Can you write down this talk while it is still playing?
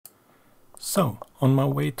So, on my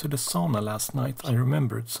way to the sauna last night, I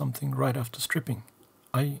remembered something right after stripping.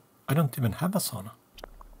 I don't even have a sauna.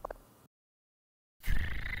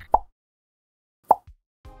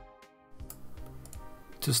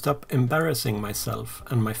 To stop embarrassing myself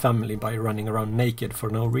and my family by running around naked for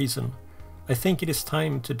no reason, I think it is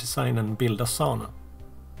time to design and build a sauna.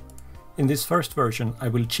 In this first version I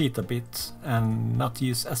will cheat a bit and not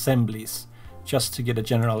use assemblies, just to get a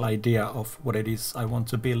general idea of what it is I want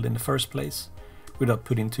to build in the first place, without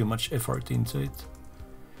putting too much effort into it.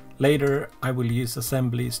 Later I will use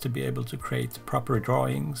assemblies to be able to create proper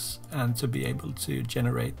drawings and to be able to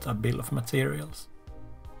generate a bill of materials.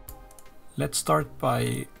 Let's start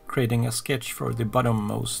by creating a sketch for the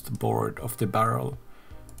bottommost board of the barrel.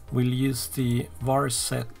 We'll use the var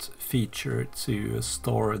set feature to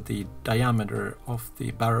store the diameter of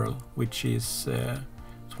the barrel, which is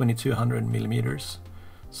 2200 millimeters.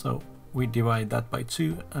 So we divide that by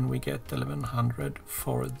 2 and we get 1100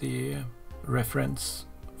 for the reference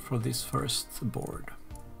for this first board.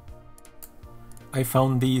 I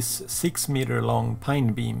found these 6-meter long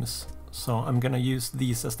pine beams, so I'm gonna use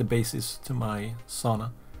these as the basis to my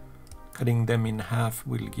sauna. Cutting them in half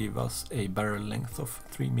will give us a barrel length of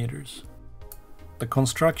 3 meters. The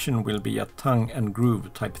construction will be a tongue and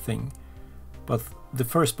groove type thing, but the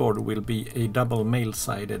first board will be a double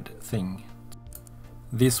male-sided thing.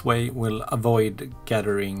 This way we'll avoid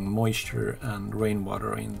gathering moisture and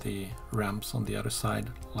rainwater in the ramps on the other side,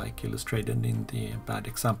 like illustrated in the bad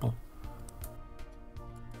example.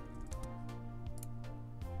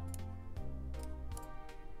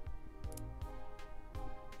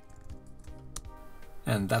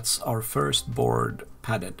 And that's our first board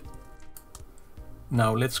padded.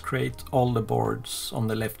 Now let's create all the boards on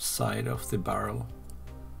the left side of the barrel.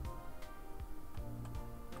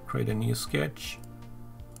 Create a new sketch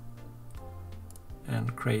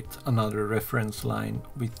and create another reference line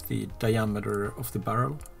with the diameter of the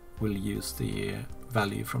barrel. We'll use the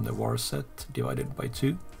value from the var set divided by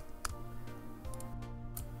 2.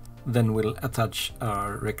 Then we'll attach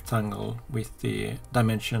a rectangle with the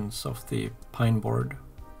dimensions of the pine board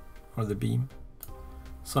or the beam.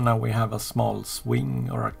 So now we have a small swing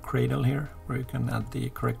or a cradle here where you can add the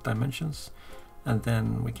correct dimensions, and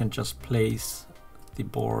then we can just place the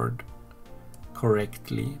board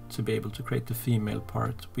correctly to be able to create the female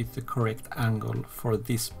part with the correct angle for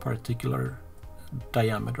this particular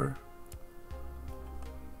diameter.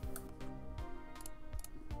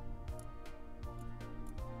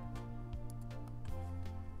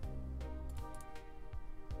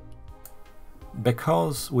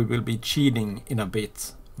 Because we will be cheating in a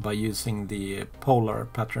bit by using the polar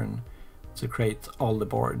pattern to create all the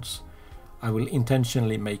boards, I will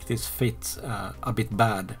intentionally make this fit a bit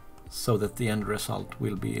bad, so that the end result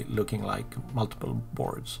will be looking like multiple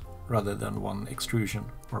boards rather than one extrusion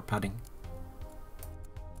or padding.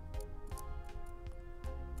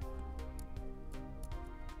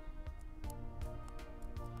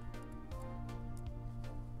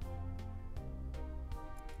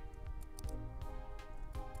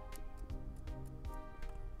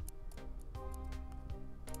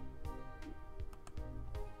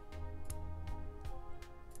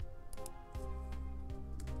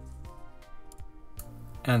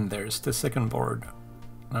 And there's the second board.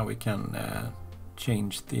 Now we can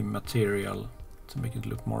change the material to make it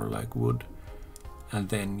look more like wood, and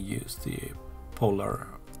then use the polar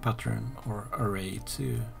pattern or array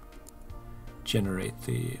to generate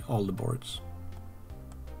all the boards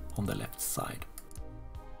on the left side.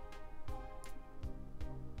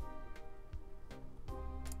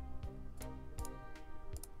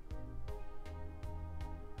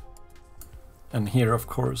 And here, of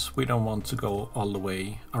course, we don't want to go all the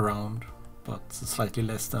way around, but slightly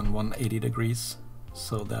less than 180 degrees,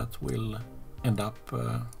 so that will end up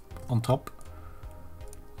on top,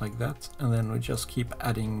 like that. And then we just keep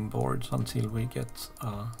adding boards until we get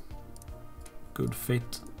a good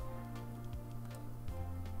fit.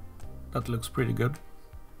 That looks pretty good.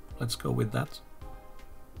 Let's go with that.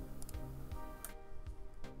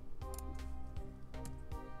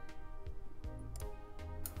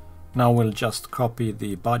 Now we'll just copy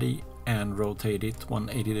the body and rotate it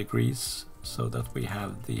 180 degrees so that we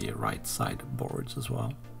have the right side boards as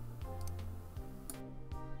well.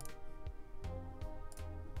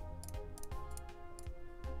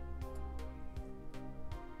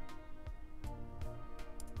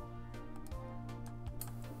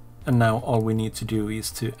 And now all we need to do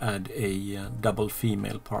is to add a double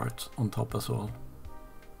female part on top as well.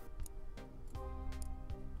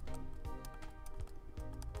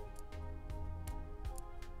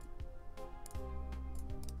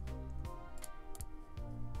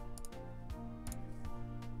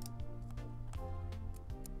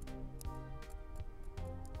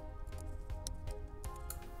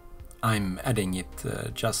 I'm adding it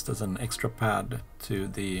just as an extra pad to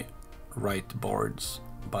the right board's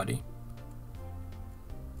body.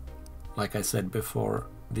 Like I said before,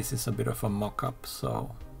 this is a bit of a mock-up,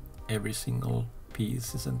 so every single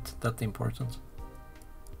piece isn't that important.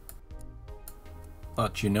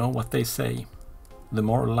 But you know what they say, the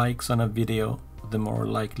more likes on a video, the more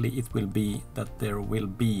likely it will be that there will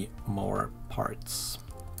be more parts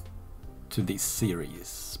to this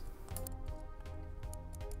series.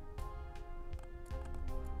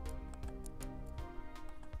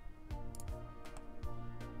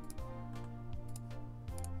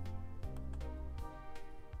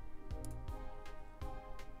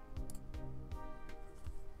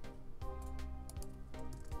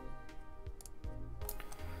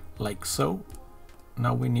 Like so.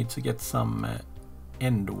 Now we need to get some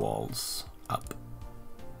end walls up.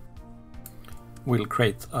 We'll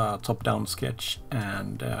create a top-down sketch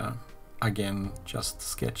and again just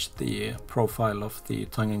sketch the profile of the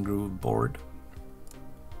tongue and groove board.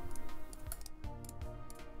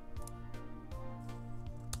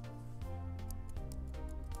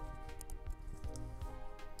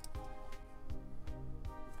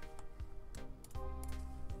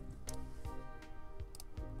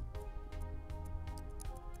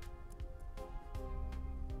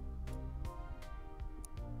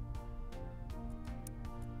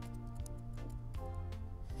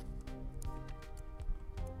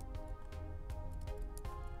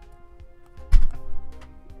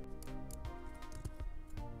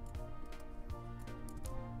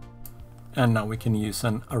 And now we can use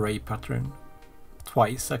an array pattern,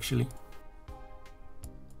 twice actually.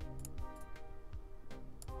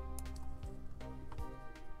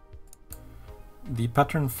 The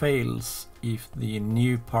pattern fails if the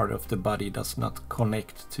new part of the body does not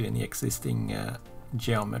connect to any existing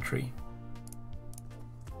geometry.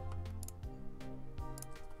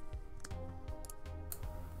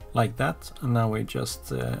 Like that, and now we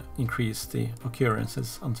just increase the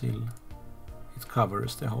occurrences until it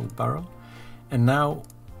covers the whole barrel. And now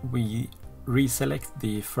we reselect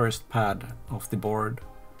the first pad of the board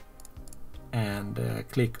and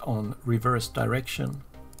click on reverse direction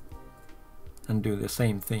and do the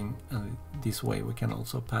same thing, and this way we can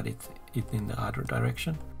also pad it in the other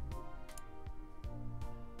direction.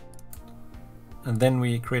 And then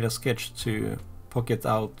we create a sketch to pocket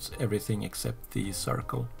out everything except the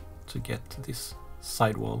circle to get this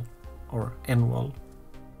side wall or end wall.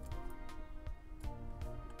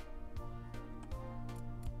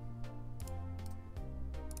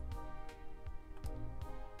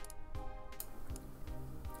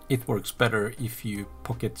 It works better if you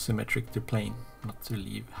pocket symmetric to plane, not to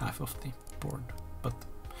leave half of the board. But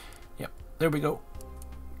yeah, there we go.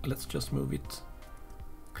 Let's just move it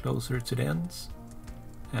closer to the ends,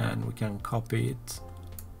 and we can copy it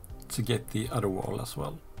to get the other wall as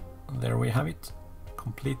well. And there we have it,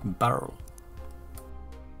 complete barrel.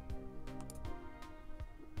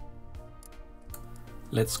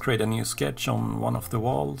 Let's create a new sketch on one of the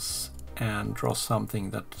walls and draw something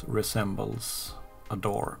that resembles a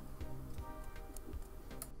door.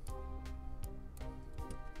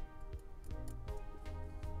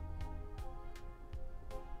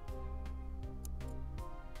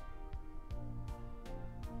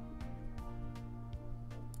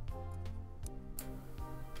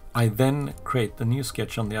 I then create a new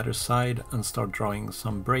sketch on the other side and start drawing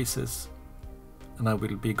some braces. And I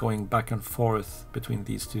will be going back and forth between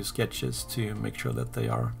these two sketches to make sure that they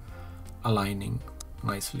are aligning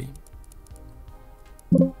nicely.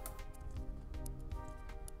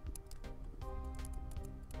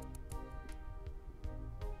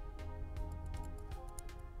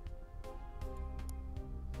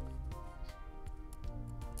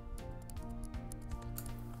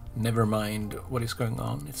 Never mind what is going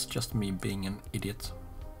on, it's just me being an idiot.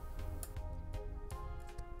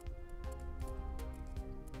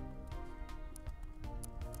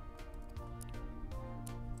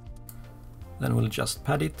 Then we'll just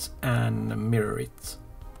pad it and mirror it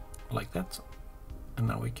like that. And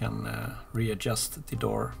now we can readjust the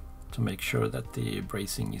door to make sure that the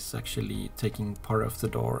bracing is actually taking part of the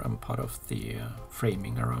door and part of the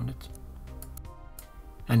framing around it.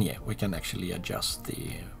 And yeah, we can actually adjust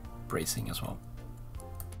the bracing as well.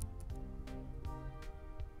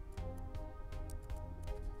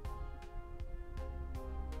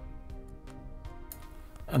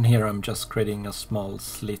 And here I'm just creating a small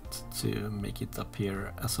slit to make it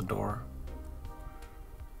appear as a door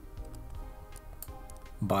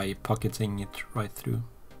by pocketing it right through.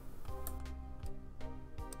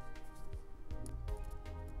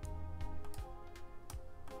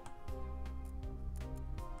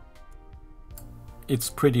 It's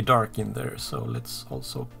pretty dark in there, so let's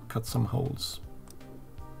also cut some holes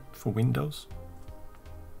for windows.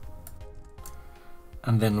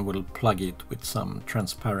 And then we'll plug it with some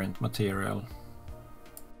transparent material.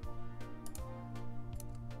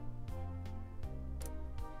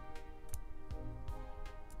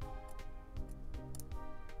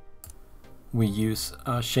 We use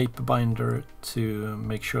a shape binder to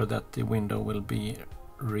make sure that the window will be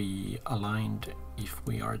realigned if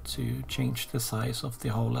we are to change the size of the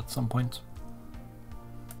hole at some point.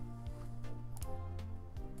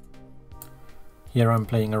 Here I'm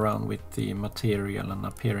playing around with the material and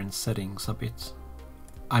appearance settings a bit.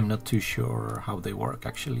 I'm not too sure how they work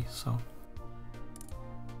actually, so.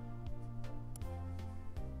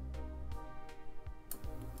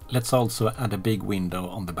 Let's also add a big window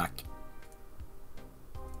on the back.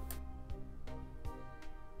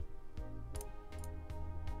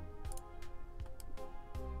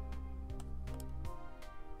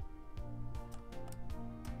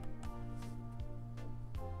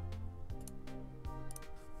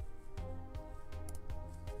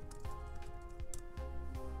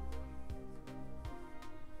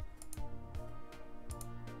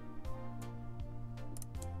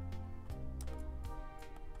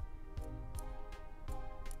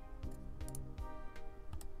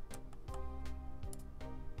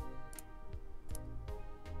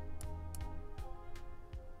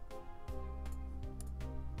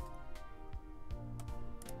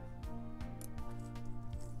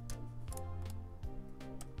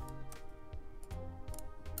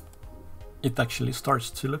 It actually starts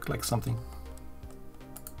to look like something.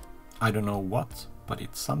 I don't know what, but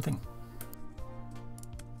it's something.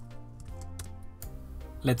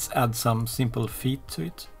 Let's add some simple feet to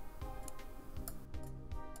it.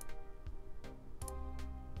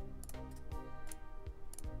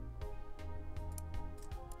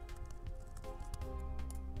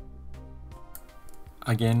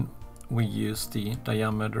 Again, we use the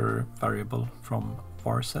diameter variable from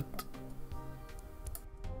varset.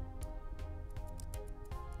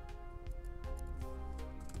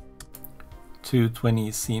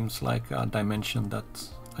 .220 seems like a dimension that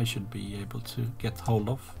I should be able to get hold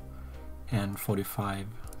of, and 45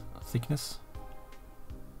 thickness.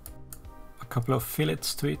 A couple of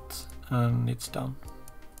fillets to it and it's done.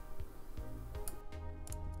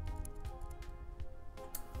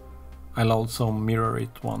 I'll also mirror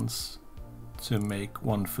it once to make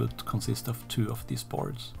one foot consist of 2 of these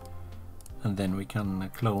boards, and then we can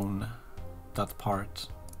clone that part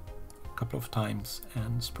couple of times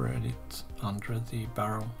and spread it under the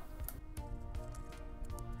barrel.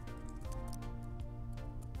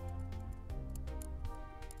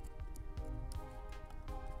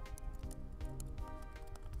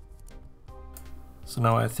 So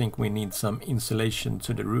now I think we need some insulation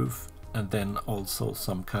to the roof and then also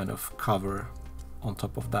some kind of cover on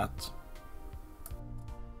top of that.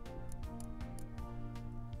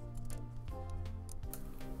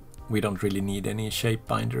 We don't really need any shape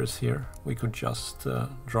binders here. We could just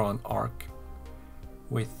draw an arc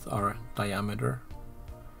with our diameter.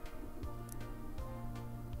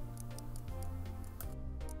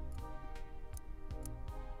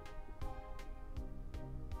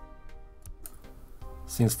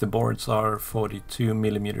 Since the boards are 42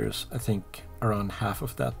 millimeters, I think around half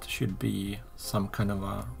of that should be some kind of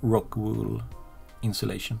a rock wool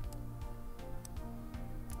insulation.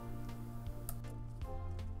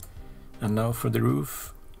 And now for the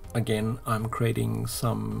roof, again I'm creating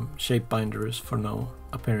some shape binders for no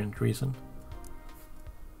apparent reason.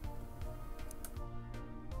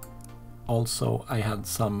 Also, I had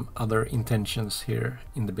some other intentions here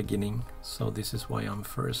in the beginning, so this is why I'm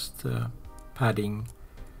first padding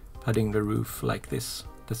the roof like this,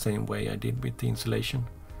 the same way I did with the insulation.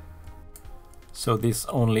 So this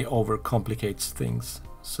only overcomplicates things,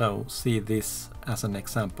 so see this as an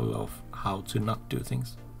example of how to not do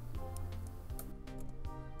things.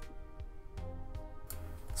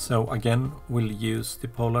 So again, we'll use the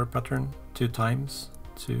polar pattern 2 times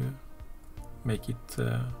to make it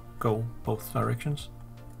go both directions.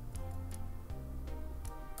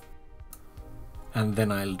 And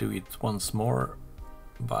then I'll do it once more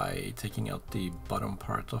by taking out the bottom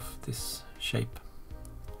part of this shape.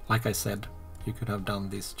 Like I said, you could have done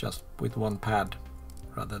this just with 1 pad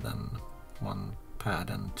rather than 1 pad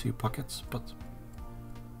and 2 pockets, but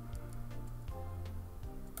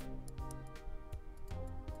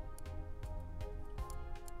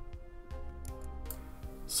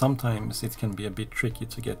sometimes it can be a bit tricky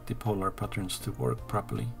to get the polar patterns to work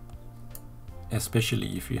properly,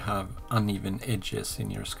 especially if you have uneven edges in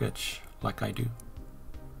your sketch like I do.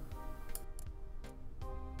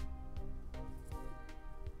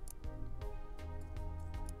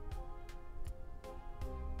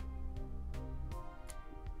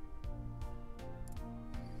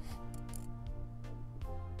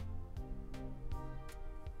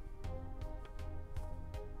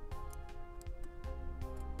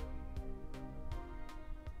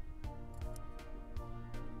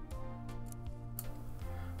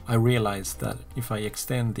 I realized that if I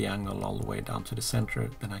extend the angle all the way down to the center,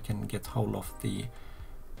 then I can get hold of the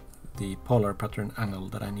polar pattern angle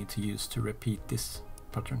that I need to use to repeat this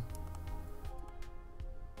pattern.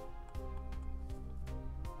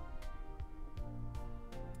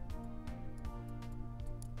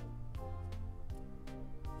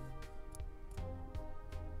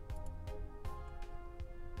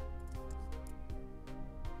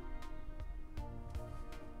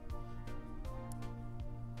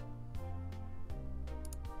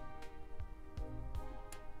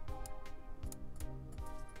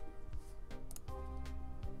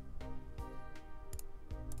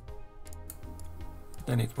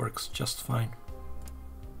 Then it works just fine.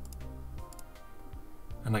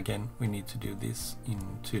 And again, we need to do this in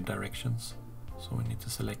 2 directions. So we need to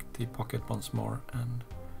select the pocket once more and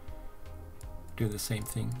do the same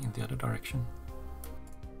thing in the other direction.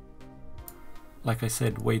 Like I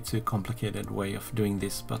said, way too complicated way of doing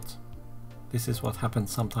this, but this is what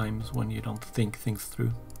happens sometimes when you don't think things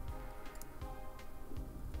through.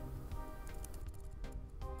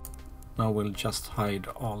 Now we'll just hide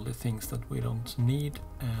all the things that we don't need,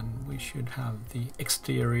 and we should have the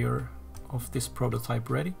exterior of this prototype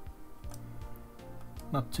ready.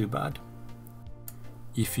 Not too bad.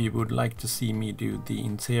 If you would like to see me do the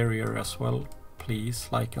interior as well, please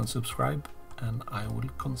like and subscribe, and I will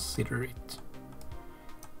consider it.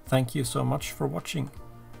 Thank you so much for watching.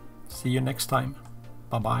 See you next time.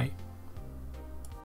 Bye bye.